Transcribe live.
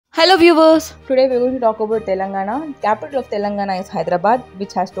Hello viewers, today we are going to talk about Telangana. Capital of Telangana is Hyderabad,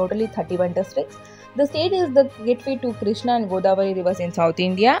 which has totally 31 districts. The state is the gateway to Krishna and Godavari rivers in South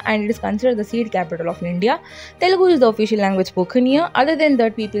India, and it is considered the seed capital of India. Telugu is the official language spoken here. Other than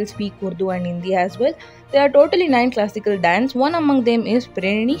that, people speak Urdu and Hindi as well. There are totally 9 classical dance. One among them is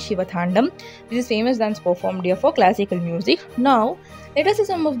Perini Shivathandam, which is famous dance performed here for classical music. Now, let us see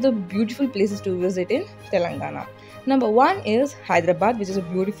some of the beautiful places to visit in Telangana. Number 1 is Hyderabad, which is a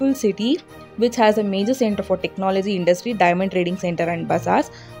beautiful city which has a major center for technology industry, diamond trading center and bazaars.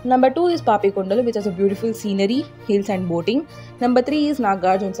 Number 2 is Papikondalu, which has a beautiful scenery, hills and boating. Number 3 is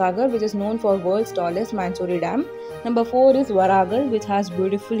Nagarjuna Sagar, which is known for world's tallest Mansoori Dam. Number 4 is Waragal, which has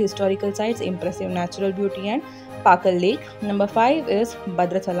beautiful historical sites, impressive natural beauty and Pakal Lake. Number 5 is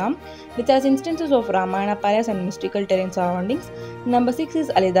Bhadrachalam, which has instances of Ramayana palace and mystical terrain surroundings. Number 6 is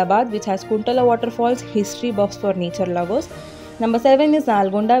Alidabad, which has Kuntala waterfalls, history buffs for nature lovers. Number 7 is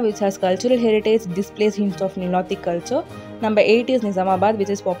Nalgonda, which has cultural heritage, displays hints of Nilotic culture. Number 8 is Nizamabad,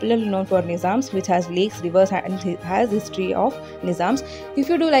 which is popularly known for Nizams, which has lakes, rivers and has history of Nizams. If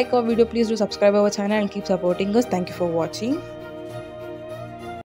you do like our video, please do subscribe our channel and keep supporting us. Thank you for watching.